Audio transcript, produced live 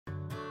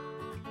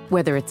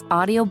Whether it's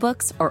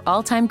audiobooks or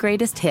all-time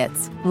greatest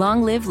hits,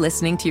 long live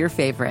listening to your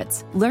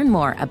favorites. Learn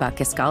more about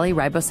Kisqali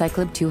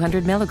Ribociclib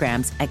 200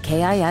 milligrams at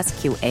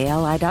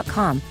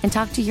KISQALI.com and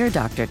talk to your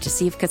doctor to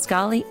see if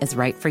Kisqali is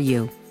right for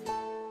you.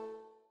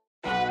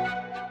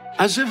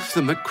 As if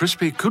the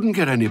McCrispy couldn't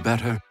get any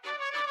better,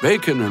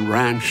 Bacon and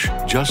Ranch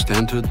just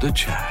entered the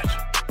chat.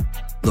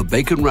 The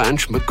Bacon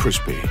Ranch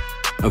McCrispy,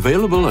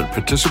 available at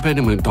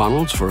participating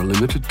McDonald's for a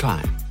limited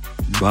time.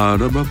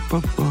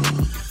 Ba-da-ba-ba-ba.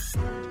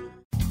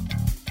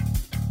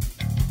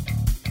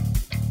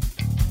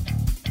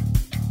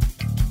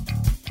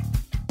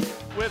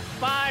 With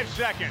 5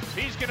 seconds,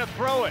 he's going to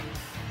throw it.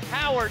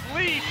 Howard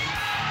leaps.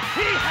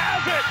 He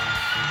has it.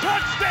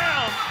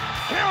 Touchdown.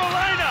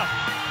 Carolina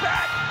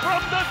back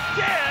from the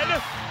dead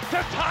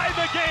to tie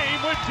the game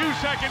with 2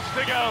 seconds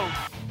to go.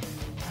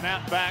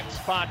 Snap back,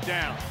 spot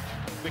down.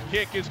 The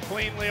kick is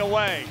cleanly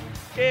away.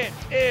 It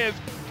is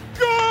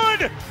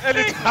good. And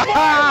it's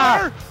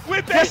Barber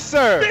with a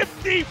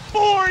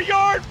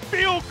 54-yard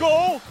field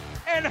goal.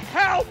 And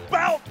how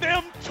about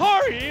them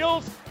Tar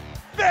Heels?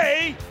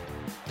 They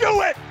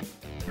do it.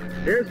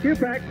 Here's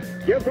Kupak,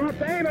 gives off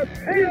to Amos.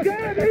 He's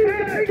got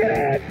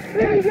it!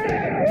 He's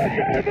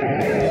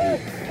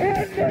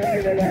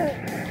Unbelievable!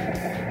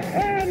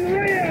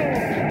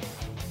 Unreal!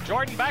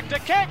 Jordan back to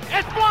kick.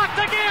 It's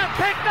blocked again.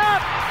 Picked up.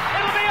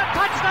 It'll be a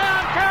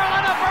touchdown,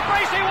 Carolina, for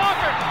Bracy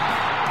Walker.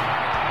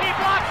 He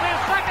blocks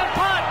his second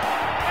punt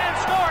and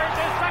scores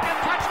his second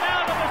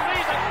touchdown of the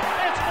season.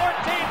 It's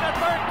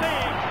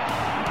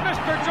 14-13.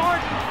 Mr.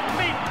 Jordan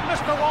beat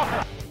Mr.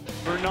 Walker.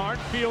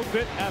 Bernard fields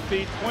it at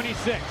the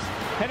 26.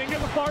 Heading to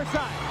the far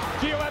side.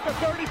 Gio at the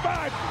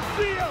 35.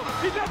 Gio,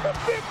 he's at the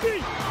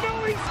 50.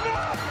 No, he's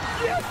not.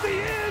 Yes, he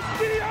is.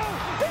 Gio,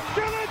 he's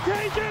going to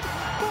take it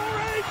for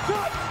a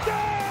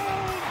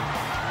touchdown.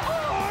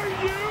 Are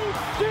you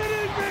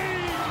kidding me?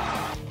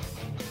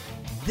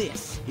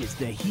 This is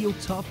the Heel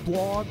Tough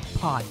Blog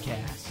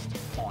Podcast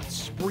on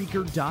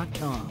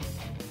Spreaker.com.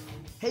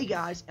 Hey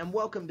guys, and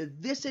welcome to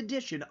this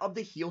edition of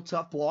the Heel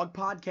Tough Blog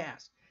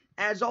Podcast.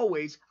 As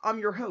always, I'm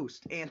your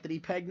host, Anthony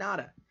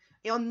Pagnotta.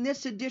 On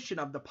this edition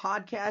of the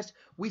podcast,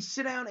 we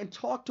sit down and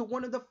talk to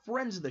one of the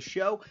friends of the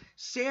show,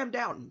 Sam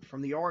Doughton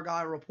from the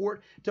Argyle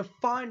Report, to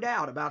find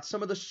out about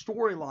some of the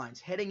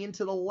storylines heading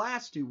into the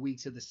last 2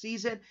 weeks of the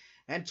season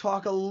and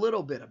talk a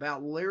little bit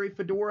about Larry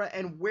Fedora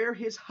and where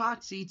his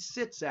hot seat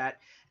sits at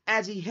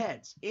as he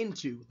heads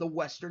into the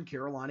Western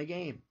Carolina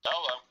game.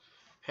 Hello.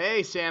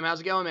 Hey, Sam.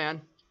 How's it going,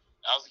 man?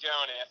 How's it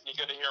going, Anthony?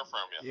 Good to hear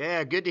from you.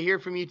 Yeah, good to hear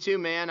from you too,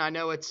 man. I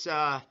know it's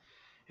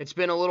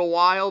been a little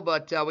while,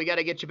 but we got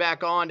to get you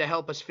back on to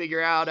help us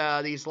figure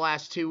out these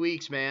last 2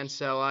 weeks, man.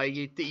 So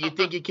you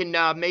think you can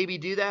maybe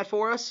do that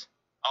for us?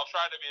 I'll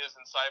try to be as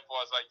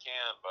insightful as I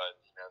can, but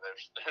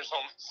there's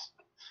only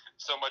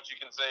so much you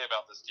can say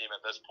about this team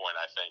at this point,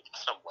 I think, in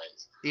some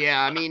ways. Yeah,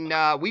 I mean,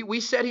 we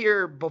sat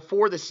here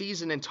before the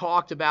season and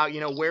talked about,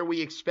 where we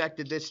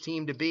expected this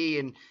team to be,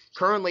 and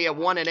currently at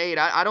 1-8,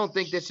 I don't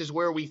think this is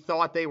where we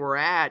thought they were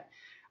at.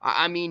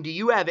 I mean, do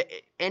you have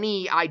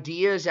any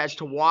ideas as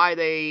to why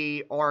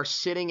they are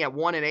sitting at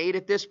 1-8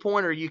 at this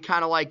point, or are you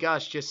kind of like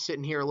us, just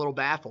sitting here a little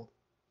baffled?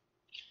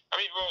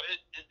 I mean, well,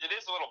 it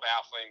is a little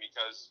baffling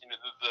because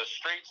the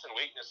strengths and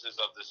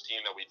weaknesses of this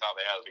team that we thought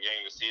they had at the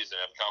beginning of the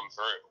season have come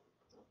through.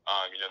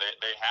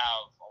 They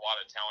have a lot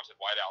of talented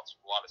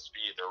wideouts, a lot of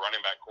speed. Their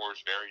running back core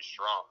is very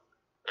strong.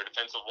 Their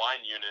defensive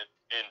line unit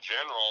in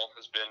general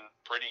has been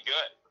pretty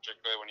good,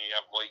 particularly when you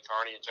have Blake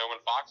Carney and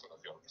Tobin Fox on the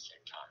field at the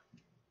same time.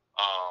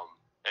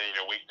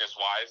 And,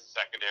 weakness-wise,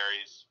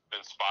 secondary's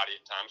been spotty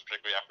at times,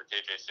 particularly after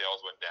KJ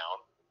Sales went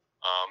down.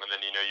 And then,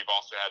 you've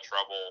also had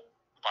trouble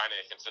finding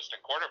a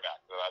consistent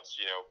quarterback. So that's,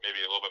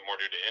 maybe a little bit more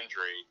due to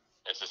injury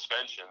and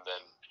suspension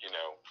than,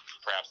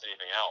 perhaps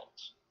anything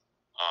else.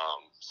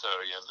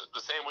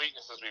 The same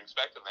weaknesses we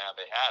expected them to have,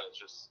 they had. It's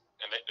just,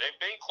 and they've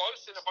been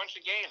close in a bunch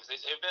of games.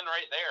 They've been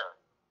right there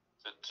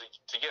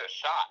to get a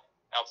shot.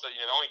 Outside,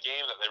 the only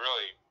game that they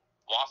really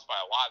lost by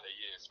a lot, that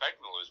you expect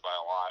them to lose by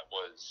a lot,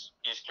 was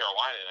East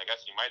Carolina, and I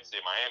guess you might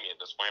say Miami at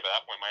this point, but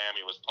at that point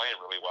Miami was playing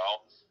really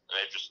well, and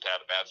they just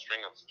had a bad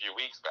string a few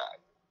weeks back.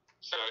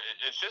 So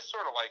it's just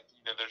sort of like,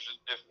 there's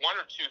just, if one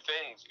or two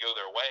things go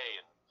their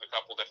way in a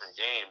couple different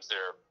games,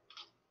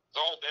 it's a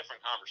whole different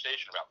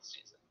conversation about the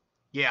season.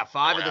 Yeah,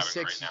 five of the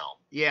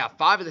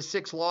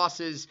six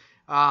losses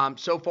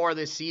so far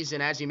this season,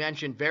 as you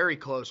mentioned, very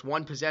close,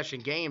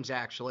 one-possession games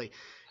actually.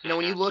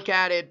 When you look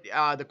at it,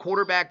 the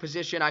quarterback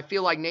position, I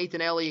feel like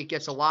Nathan Elliott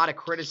gets a lot of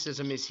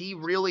criticism. Is he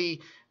really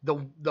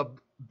the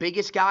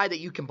biggest guy that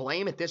you can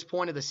blame at this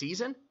point of the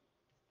season?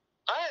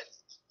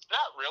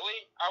 Not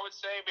really, I would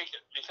say,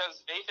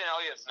 because Nathan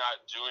Elliott's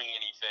not doing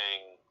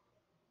anything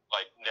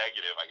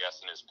negative, I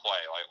guess, in his play.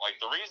 Like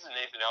the reason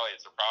Nathan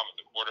Elliott's a problem at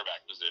the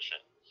quarterback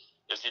position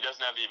is he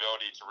doesn't have the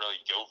ability to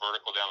really go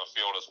vertical down the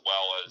field as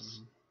well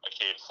as a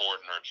Cade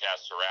Forden or a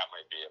Chaz Surratt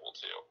might be able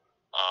to.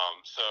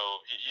 So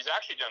he's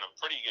actually done a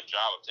pretty good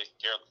job of taking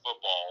care of the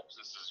football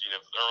since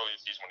early in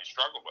the season when he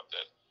struggled with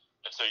it.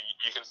 And so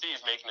you can see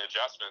he's making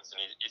adjustments,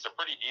 and he's a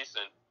pretty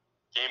decent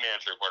game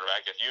manager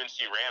quarterback. If UNC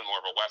ran more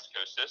of a West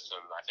Coast system,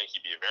 I think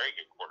he'd be a very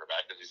good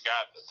quarterback because he's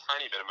got a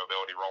tiny bit of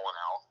mobility rolling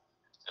out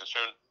and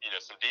shown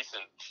some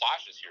decent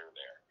flashes here and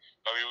there.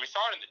 But, I mean, we saw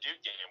it in the Duke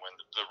game when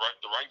the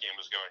run game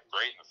was going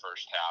great in the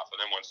first half,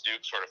 and then once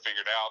Duke sort of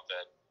figured out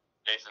that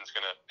Nathan's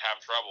going to have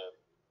trouble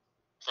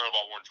throwing the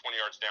ball more than 20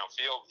 yards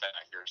downfield with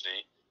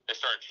accuracy, they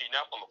started cheating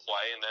up on the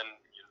play, and then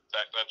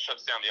that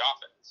shuts down the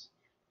offense.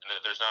 And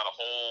there's not a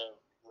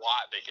whole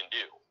lot they can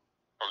do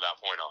from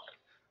that point on.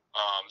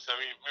 So, I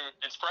mean,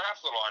 it's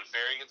perhaps a little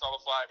unfair against all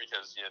the flag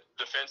because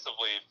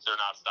defensively they're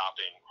not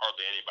stopping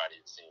hardly anybody,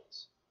 it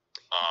seems,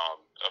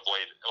 of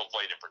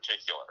late in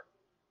particular.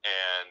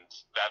 And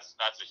that's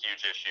a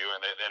huge issue.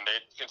 And they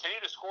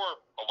continue to score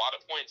a lot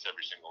of points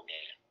every single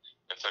game.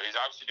 And so he's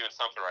obviously doing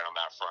something right on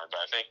that front.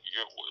 But I think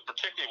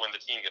particularly when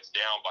the team gets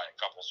down by a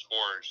couple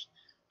scores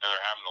and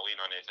they're having to lean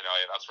on Nathan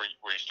Elliott, that's where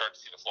you start to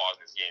see the flaws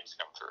in his games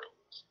come through.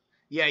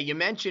 Yeah, you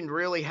mentioned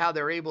really how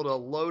they're able to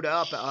load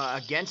up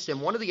against him.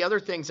 One of the other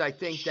things I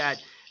think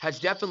that has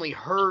definitely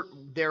hurt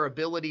their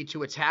ability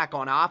to attack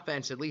on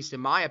offense, at least in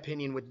my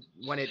opinion,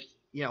 when it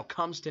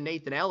comes to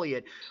Nathan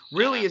Elliott,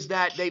 really is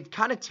that they've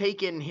kind of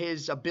taken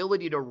his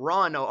ability to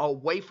run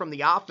away from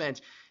the offense.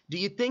 Do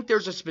you think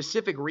there's a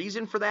specific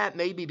reason for that?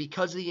 Maybe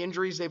because of the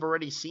injuries they've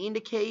already seen to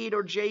Cade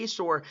or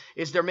Jace, or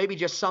is there maybe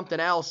just something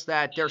else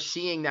that they're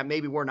seeing that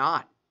maybe we're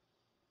not?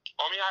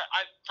 Well, I mean,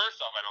 first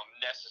off, I don't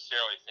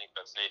necessarily think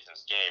that's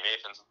Nathan's game.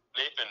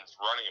 Nathan's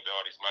running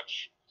ability is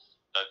much,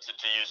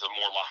 to use a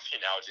more lofty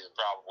analogy that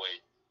probably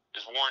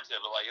is warranted,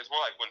 but it's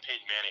more like when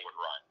Peyton Manning would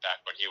run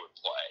back when he would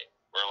play,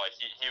 where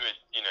he would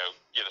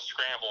get a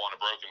scramble on a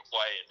broken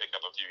play and pick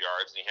up a few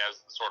yards, and he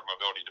has the sort of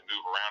mobility to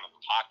move around in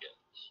the pocket,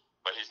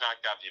 but he's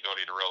not got the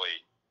ability to really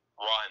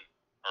run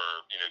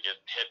or get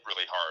hit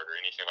really hard or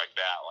anything like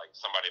that, like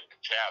somebody like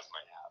Chaz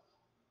might have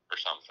or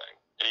something.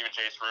 And even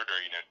Jace Ruder,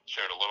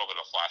 showed a little bit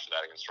of flash of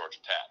that against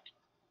Georgia Tech.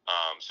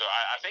 So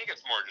I think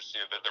it's more just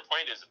that they're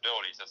playing to his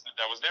abilities.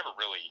 That was never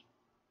really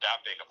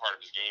that big a part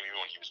of his game, even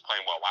when he was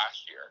playing well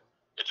last year.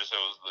 It just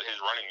his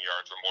running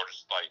yards were more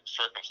just like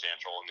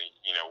circumstantial, and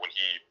when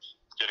he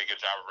did a good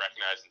job of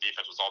recognizing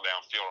defense was all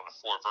downfield on a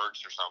 4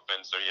 verts or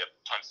something, so he had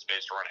tons of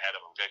space to run ahead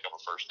of him, pick up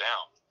a first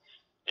down.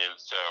 And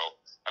so,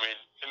 I mean,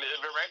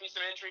 there might be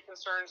some injury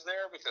concerns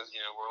there because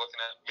we're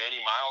looking at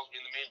Manny Miles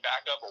being the main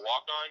backup or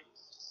walk-on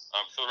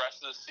for the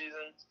rest of the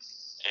season.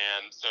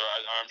 And so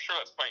I'm sure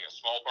that's playing a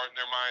small part in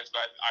their minds,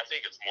 but I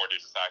think it's more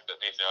due to the fact that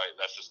Nathan Elliott,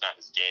 that's just not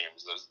his game.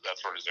 That's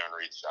sort of zone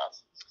read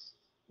stuff.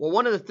 Well,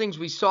 one of the things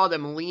we saw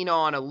them lean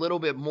on a little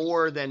bit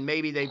more than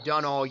maybe they've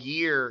done all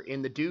year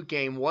in the Duke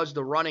game was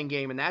the running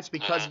game, and that's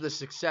because of the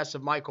success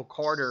of Michael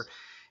Carter.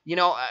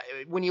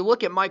 When you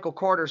look at Michael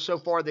Carter so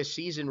far this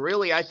season,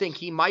 really, I think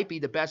he might be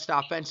the best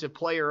offensive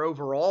player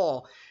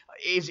overall.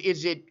 Is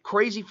it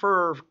crazy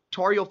for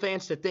Tar Heel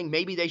fans to think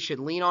maybe they should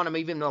lean on him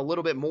even a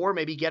little bit more,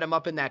 maybe get him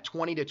up in that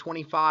 20 to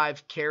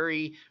 25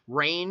 carry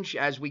range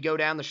as we go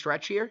down the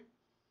stretch here?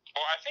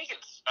 Well, I think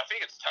it's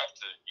tough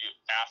to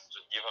ask to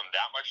give him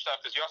that much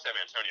stuff because you also have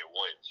Antonio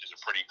Williams, who's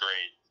a pretty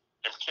great,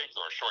 in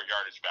particular, short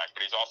yardage back,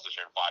 but he's also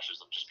showing flashes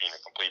of just being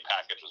a complete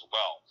package as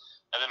well.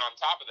 And then on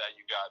top of that,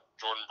 you got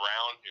Jordan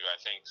Brown, who I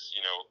think's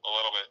a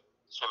little bit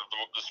sort of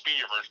the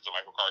speedier version of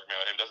Michael Carter.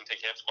 Him doesn't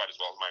take hits quite as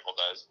well as Michael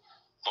does,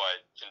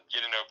 but can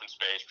get in open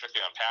space,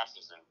 particularly on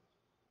passes, and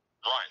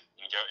run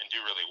and go and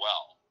do really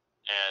well.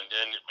 And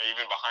then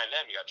even behind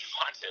them, you got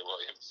Javonte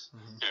Williams,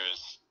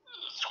 who's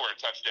scored a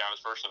touchdown,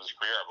 his first of his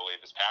career, I believe,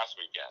 this past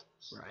weekend.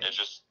 Right.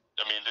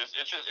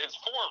 It's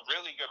 4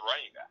 really good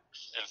running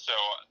backs, and so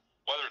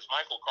whether it's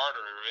Michael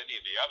Carter or any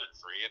of the other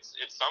 3,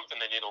 it's something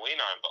they need to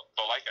lean on.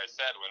 But like I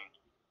said,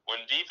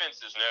 when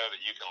defenses know that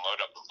you can load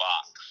up the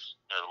box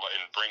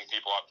and bring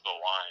people up to the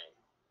line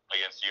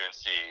against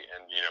UNC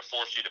and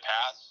force you to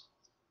pass,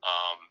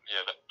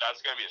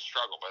 that's going to be a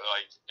struggle. But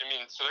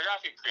so they're going to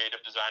have to be creative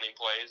designing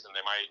plays, and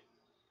they might.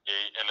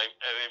 And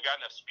they've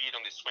got enough speed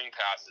on these swing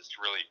passes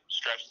to really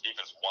stretch the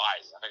defense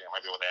wide. I think that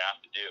might be what they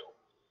have to do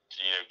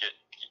to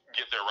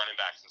get their running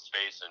backs in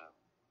space and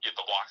get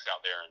the blocks out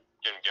there and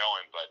get them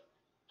going. But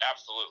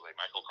absolutely,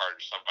 Michael Carter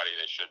is somebody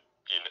they should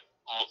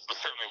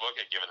certainly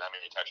look at given that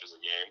many touches a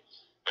game.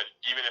 But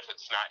even if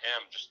it's not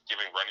him, just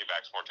giving running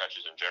backs more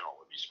touches in general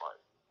would be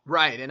smart.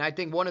 Right, and I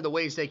think one of the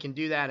ways they can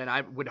do that, and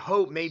I would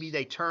hope maybe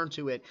they turn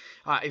to it,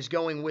 is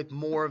going with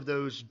more of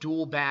those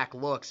dual back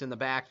looks in the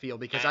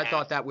backfield because I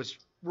thought that was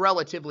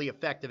relatively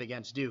effective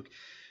against Duke.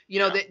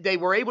 They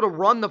were able to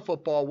run the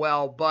football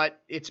well,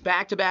 but it's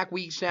back-to-back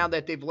weeks now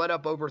that they've let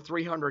up over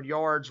 300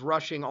 yards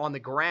rushing on the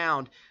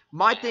ground.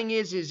 My thing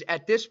is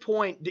at this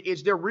point,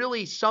 is there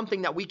really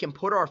something that we can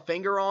put our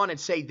finger on and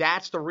say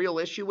that's the real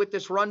issue with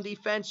this run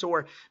defense?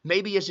 Or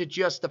maybe is it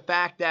just the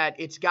fact that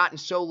it's gotten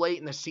so late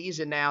in the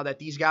season now that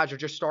these guys are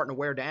just starting to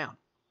wear down?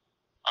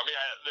 I mean,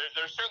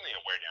 there's certainly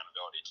a wear-down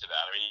ability to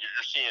that. I mean,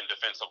 you're seeing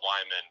defensive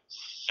linemen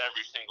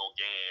every single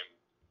game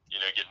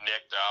get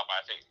nicked up.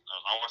 I think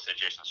I want to say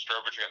Jason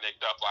Strobich got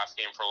nicked up last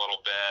game for a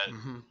little bit,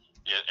 and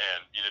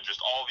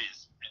just all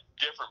these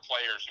different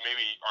players who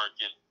maybe aren't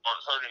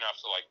hurt enough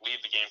to like leave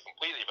the game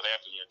completely, but they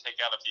have to take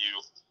out a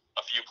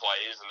few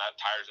plays, and that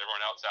tires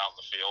everyone else out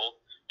in the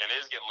field. And it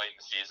is getting late in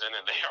the season,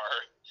 and they are,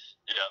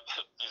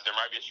 there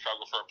might be a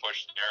struggle for a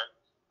push there.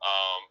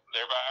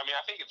 But I mean,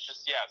 I think it's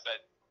just it's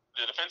that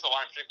the defensive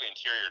line, particularly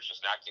interior, is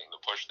just not getting the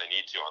push they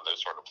need to on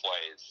those sort of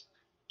plays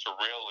to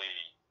really,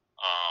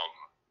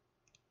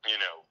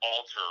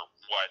 alter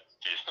what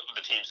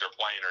the teams they're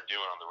playing are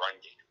doing on the run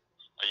game.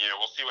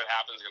 We'll see what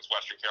happens against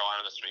Western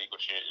Carolina this week,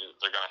 which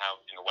they're going to have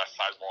less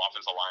sizable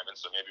offensive linemen,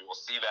 so maybe we'll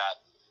see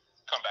that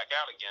come back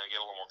out again and get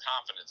a little more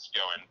confidence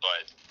going.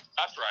 But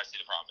that's where I see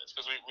the problem is,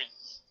 because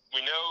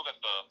we know that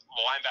the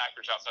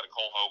linebackers outside of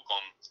Cole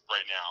Holcomb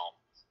right now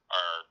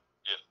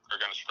are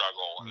going to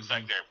struggle, and the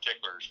secondary in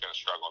particular is going to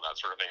struggle, and that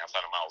sort of thing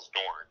outside of Miles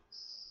Dorn.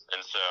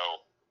 And so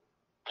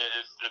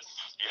it's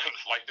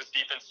like this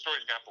defense story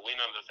is going to have to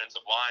lean on the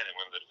defensive line, and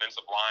when the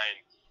defensive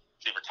line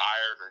is either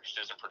tired or just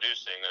isn't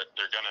producing,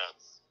 they're going to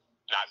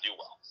not do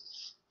well.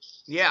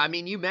 Yeah, I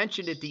mean, you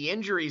mentioned it, the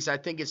injuries. I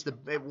think it's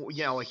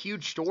a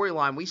huge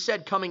storyline. We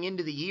said coming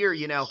into the year,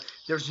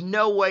 there's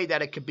no way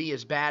that it could be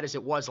as bad as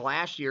it was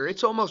last year.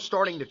 It's almost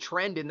starting to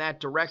trend in that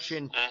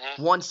direction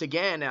once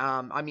again.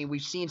 I mean,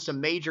 we've seen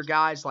some major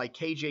guys like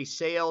KJ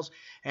Sales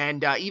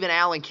and even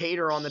Alan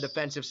Cater on the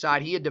defensive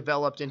side. He had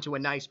developed into a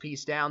nice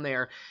piece down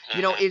there.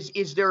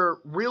 Is there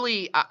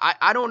really –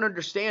 I don't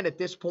understand at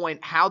this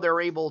point how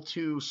they're able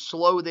to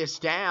slow this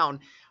down.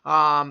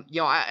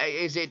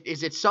 Is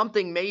it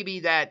something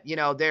maybe that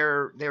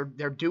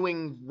they're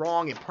doing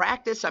wrong in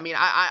practice? I mean,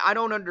 I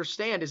don't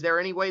understand. Is there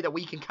any way that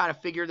we can kind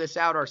of figure this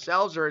out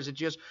ourselves, or is it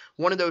just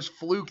one of those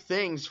fluke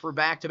things for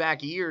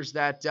back-to-back years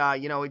that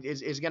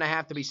is going to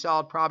have to be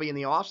solved probably in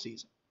the off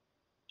season?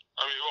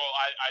 I mean, well,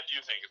 I do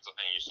think it's a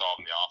thing you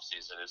solve in the off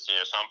season. It's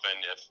something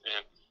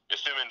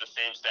assuming the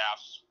same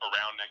staff's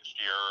around next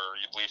year, or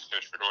at least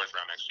Coach Fedora's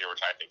around next year, which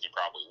I think he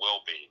probably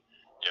will be.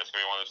 It's going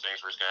to be one of those things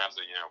where he's going to have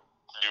to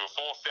do a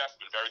full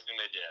assessment of everything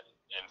they did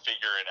and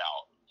figure it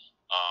out.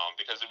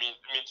 Because I mean,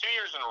 2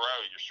 years in a row,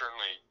 you're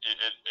certainly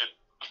it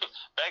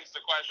begs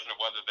the question of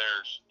whether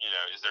there's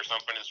is there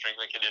something in strength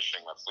and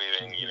conditioning that's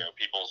leaving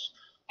people's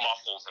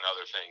muscles and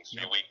other things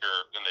to be weaker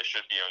than they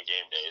should be on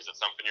game day? Is it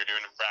something you're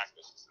doing in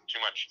practice? Is it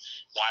too much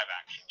live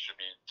action? Should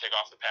we take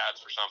off the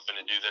pads for something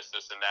and do this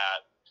and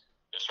that?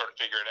 And sort of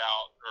figure it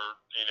out, or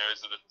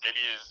is it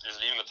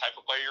even the type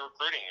of player you're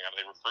recruiting? Have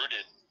they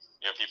recruited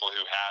people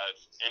who have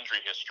injury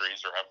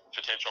histories or have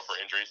potential for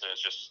injuries, and it's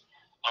just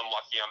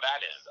unlucky on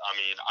that end? I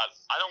mean,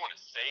 I don't want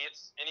to say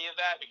it's any of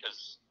that,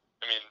 because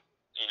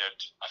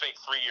I think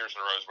 3 years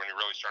in a row is when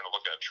you're really starting to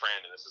look at a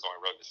trend, and this is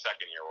only really the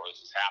second year where this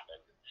has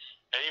happened.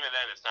 And even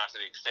then, it's not to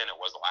the extent it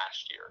was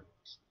last year.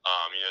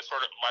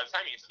 Sort of by the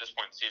time you get to this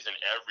point in the season,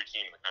 every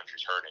team in the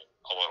country's hurting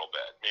a little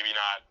bit. Maybe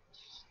not.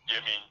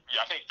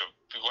 I think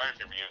the glaring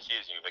thing for UNC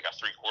is they got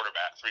three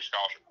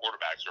scholarship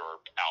quarterbacks who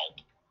are out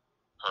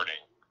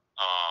hurting,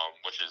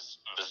 which is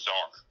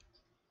bizarre.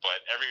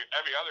 But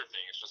every other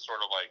thing is just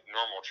sort of like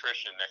normal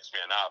attrition, next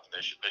man up.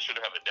 They should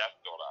have had the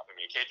depth built up. I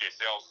mean, KJ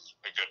Sales is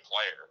a good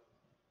player,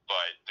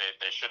 but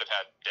they should have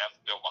had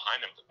depth built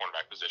behind him at the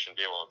cornerback position to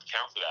be able to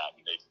account for that,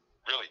 and they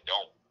really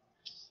don't.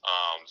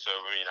 So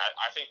I mean,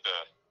 I think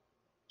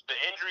the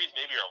injuries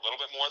maybe are a little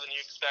bit more than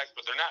you expect,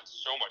 but they're not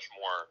so much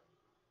more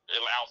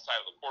outside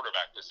of the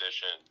quarterback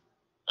position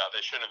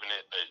they shouldn't have been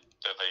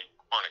that they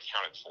aren't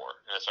accounted for.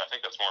 And so I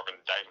think that's more of an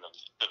indictment of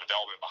the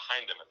development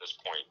behind them at this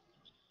point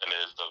than it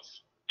is of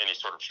any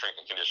sort of strength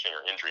and conditioning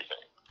or injury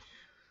thing.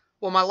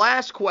 Well, my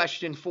last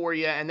question for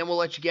you, and then we'll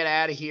let you get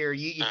out of here.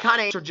 You kind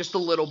of answered just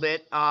a little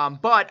bit,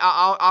 but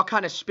I'll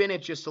kind of spin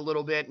it just a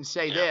little bit and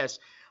say this.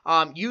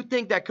 You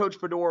think that Coach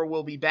Fedora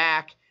will be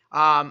back?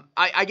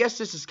 I guess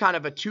this is kind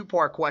of a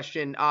two-part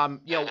question.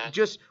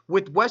 Just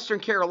with Western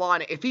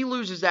Carolina, if he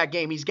loses that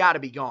game, he's got to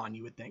be gone,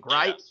 you would think,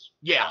 right? Yes.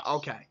 Yeah,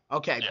 yes.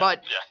 Okay. Yeah.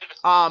 But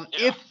Yeah.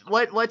 if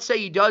let's say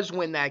he does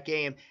win that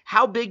game,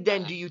 how big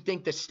then do you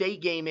think the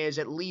state game is,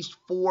 at least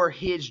for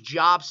his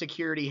job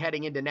security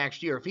heading into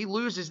next year? If he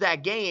loses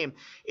that game,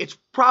 it's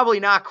probably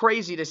not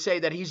crazy to say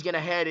that he's going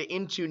to head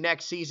into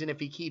next season,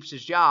 if he keeps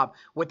his job,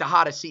 with the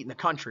hottest seat in the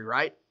country,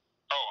 right?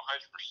 Oh,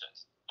 100%.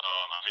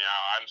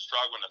 I'm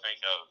struggling to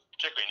think of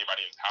particularly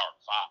anybody in Power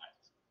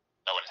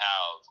 5 that would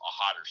have a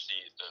hotter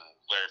seat than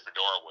Larry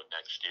Fedora would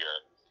next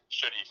year,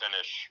 should he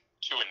finish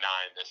 2-9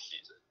 this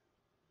season.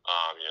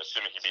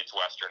 Assuming he beats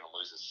Western and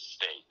loses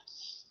State.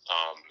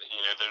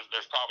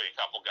 There's probably a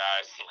couple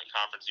guys like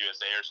Conference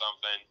USA or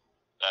something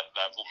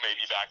that will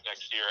maybe back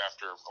next year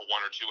after a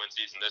 1 or 2 win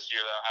season this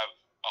year that have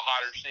a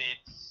hotter seat.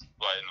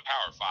 But in the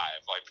Power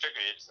 5, like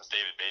particularly since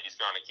David Beatty's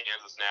gone to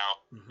Kansas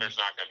now,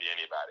 there's not going to be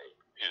anybody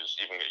who's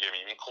even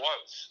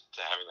close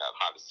to having that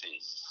hottest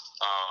seat.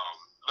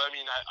 But I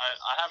mean,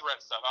 I have read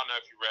stuff. I don't know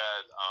if you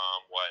read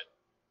what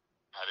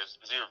it is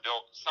either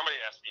somebody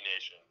at SB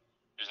Nation,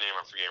 whose name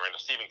I'm forgetting right now,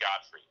 Stephen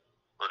Godfrey,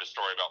 wrote a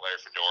story about Larry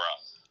Fedora,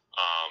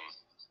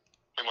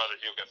 and whether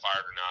he'll get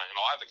fired or not. And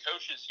a lot of the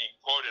coaches he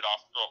quoted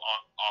off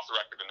the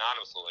record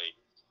anonymously,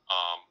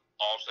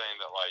 all saying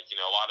that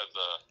a lot of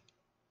the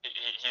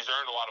he's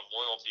earned a lot of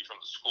loyalty from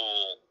the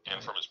school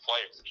and from his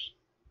players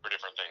for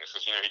different things.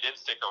 Because, he did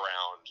stick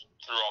around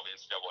through all the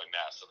NCAA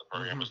mess that the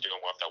program was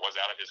dealing with that was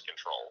out of his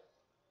control.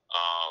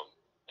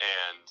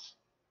 And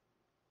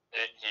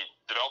he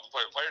developed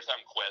players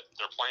haven't quit.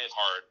 They're playing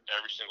hard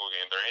every single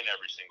game. They're in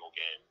every single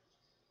game.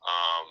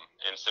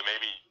 And so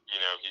maybe,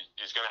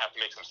 he's going to have to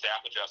make some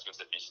staff adjustments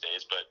if he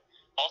stays. But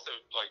also,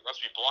 let's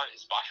be blunt,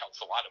 his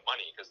buyout's a lot of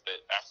money because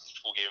after the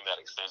school gave him that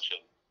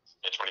extension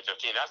in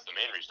 2015, that's the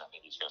main reason I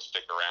think he's going to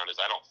stick around is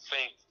I don't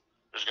think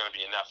there's going to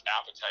be enough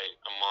appetite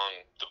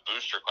among the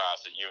booster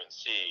class at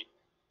UNC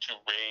to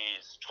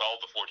raise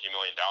 $12 to $14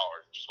 million,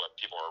 which is what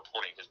people are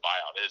reporting his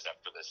buyout is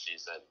after this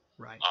season,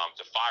 right.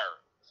 To fire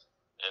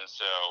him. And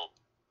so,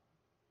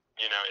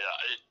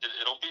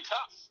 it'll be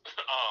tough.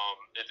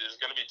 It is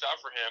going to be tough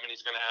for him, and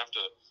he's going to have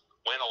to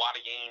win a lot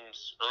of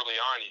games early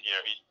on. He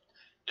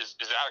is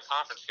out of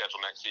conference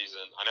schedule next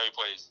season. I know he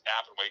plays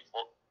App and Wake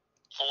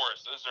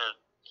Forest. Those are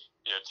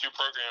two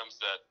programs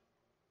that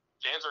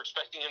fans are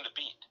expecting him to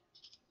beat,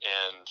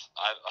 and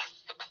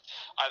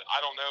I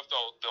don't know if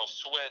they'll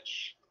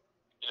switch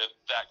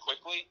that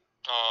quickly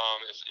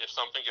if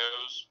something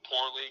goes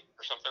poorly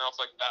or something else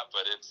like that.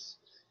 But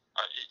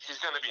he's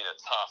going to be in a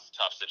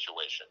tough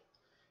situation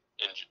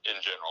in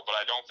general. But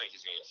I don't think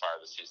he's going to get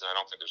fired this season. I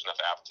don't think there's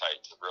enough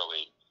appetite to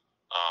really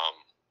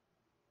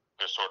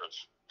sort of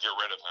get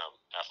rid of him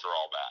after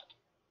all that.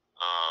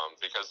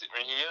 Because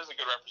he is a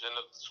good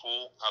representative of the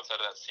school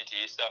outside of that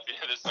CTE stuff.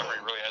 This summer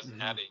he really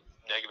hasn't had any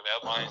negative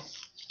headlines,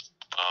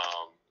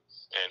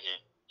 and he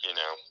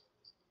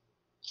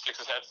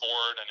sticks his head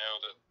forward. I know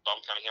that Bob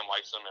Cunningham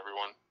likes him.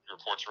 Everyone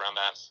reports around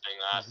that, saying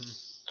that.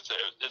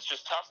 It's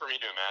just tough for me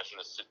to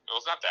imagine. It's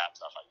not that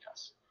tough, I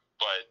guess,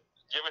 but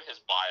given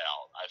his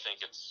buyout, I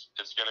think it's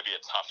going to be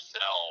a tough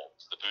sell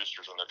to the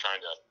boosters when they're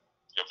trying to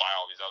buy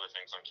all these other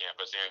things on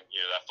campus, and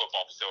that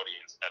football facility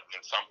at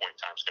some point in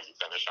time is going to be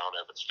finished. I don't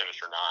know if it's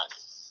finished or not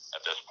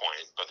at this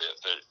point, but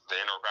the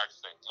indoor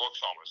practice thing looks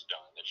almost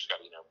done. They just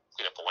got to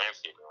clean up the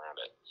landscaping around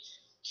it.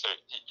 So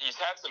he's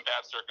had some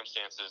bad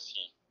circumstances.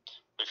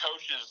 The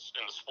coaches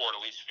in the sport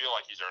at least feel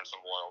like he's earned some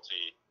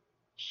loyalty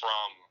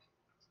from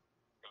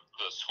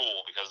the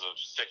school because of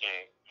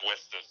sticking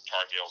with the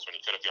Tar Heels when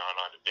he could have gone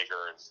on to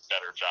bigger and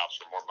better jobs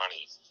for more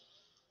money.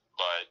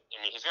 But,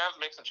 he's going to have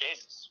to make some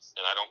changes.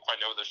 And I don't quite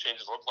know what those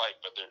changes look like,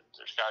 but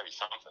there's got to be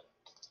something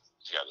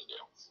he's got to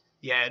do.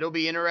 Yeah, it'll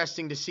be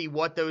interesting to see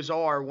what those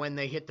are when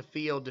they hit the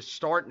field to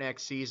start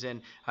next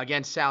season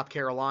against South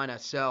Carolina.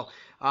 So,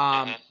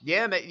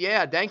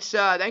 yeah, thanks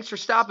for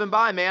stopping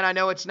by, man. I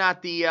know it's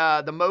not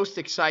the most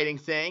exciting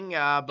thing,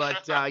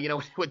 but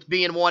with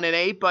being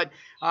 1-8, but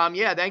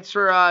thanks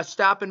for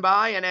stopping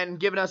by and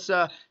giving us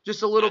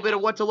just a little bit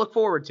of what to look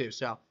forward to.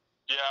 So.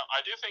 Yeah,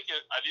 I do think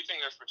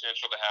there's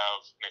potential to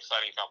have an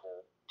exciting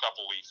couple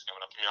weeks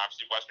coming up.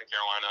 Obviously Western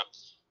Carolina,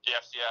 the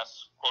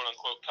FCS quote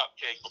unquote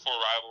cupcake before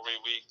rivalry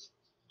week,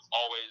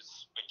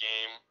 always a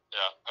game.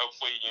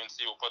 Hopefully UNC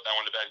will put that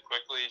one to bed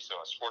quickly so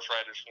sports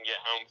writers can get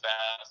home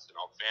fast and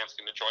all the fans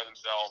can enjoy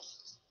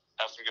themselves.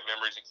 Have some good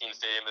memories at Keene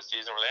Stadium this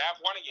season where they have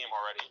won a game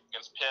already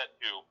against Pitt,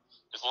 who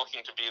is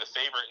looking to be the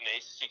favorite in the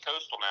ACC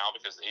Coastal now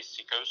because the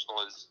ACC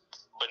Coastal is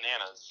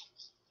bananas.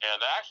 And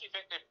I actually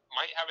think they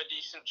might have a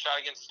decent shot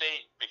against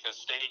State because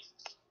State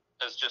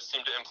has just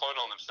seemed to implode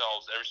on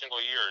themselves every single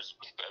year,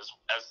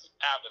 as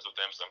happens with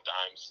them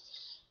sometimes.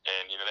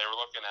 And, they were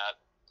looking at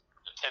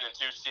a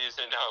 10-2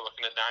 season, now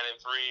looking at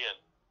 9-3. And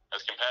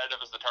as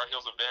competitive as the Tar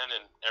Heels have been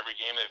in every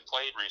game they've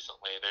played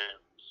recently,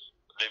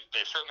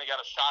 they've certainly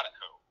got a shot at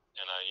home.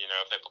 And,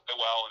 if they play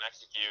well and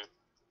execute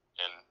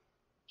and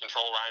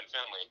control Ryan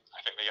Finley,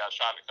 I think they got a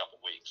shot in a couple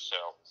weeks.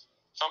 So,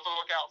 something to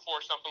look out for,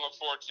 something to look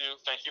forward to.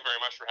 Thank you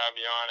very much for having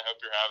me on. I hope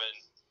you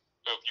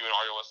and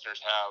all your listeners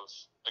have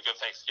a good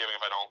Thanksgiving if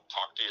I don't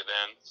talk to you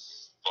then.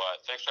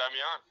 But thanks for having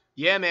me on.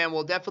 Yeah, man,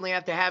 we'll definitely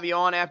have to have you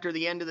on after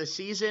the end of the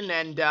season.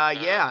 And,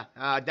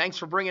 thanks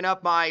for bringing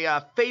up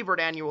my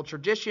favorite annual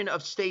tradition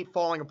of State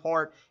falling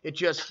apart. It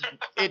just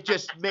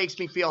makes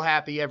me feel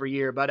happy every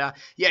year. But,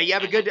 you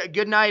have a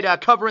good night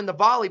covering the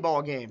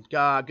volleyball game.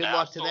 Good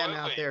luck to them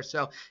out there.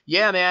 So,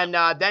 yeah, man,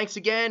 thanks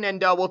again,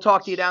 and we'll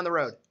talk to you down the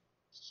road.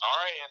 All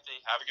right, Anthony.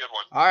 Have a good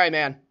one. All right,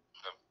 man.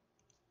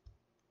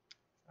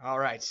 All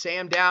right,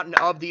 Sam Doughton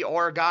of the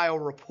Argyle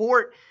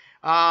Report.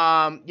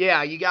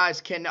 You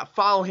guys can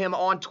follow him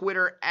on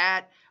Twitter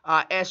at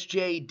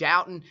SJ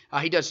Doughton.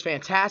 He does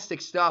fantastic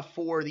stuff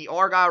for the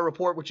Argyle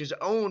Report, which is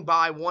owned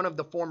by one of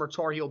the former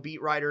Tar Heel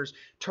beat writers,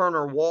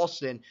 Turner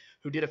Walston,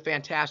 who did a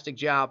fantastic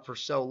job for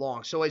so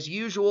long. So as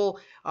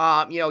usual,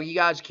 you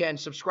guys can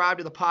subscribe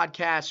to the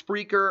podcast,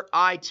 Spreaker,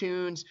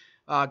 iTunes,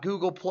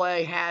 Google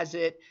Play has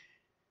it.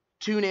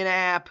 TuneIn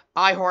app,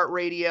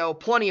 iHeartRadio,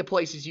 plenty of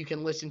places you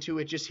can listen to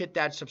it. Just hit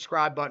that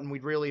subscribe button.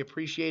 We'd really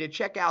appreciate it.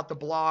 Check out the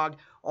blog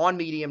on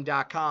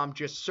Medium.com.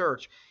 Just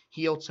search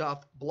Heel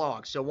Tough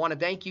Blog. So want to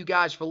thank you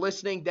guys for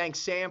listening. Thanks,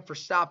 Sam, for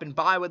stopping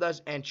by with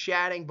us and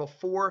chatting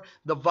before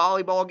the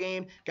volleyball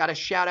game. Got to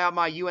shout out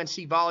my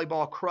UNC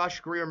volleyball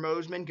crush, Greer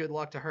Mosman. Good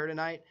luck to her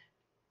tonight.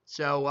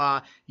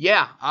 So,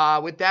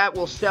 with that,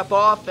 we'll step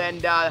off,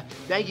 and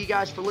thank you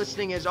guys for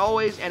listening as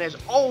always, and as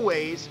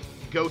always,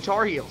 go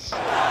Tar Heels.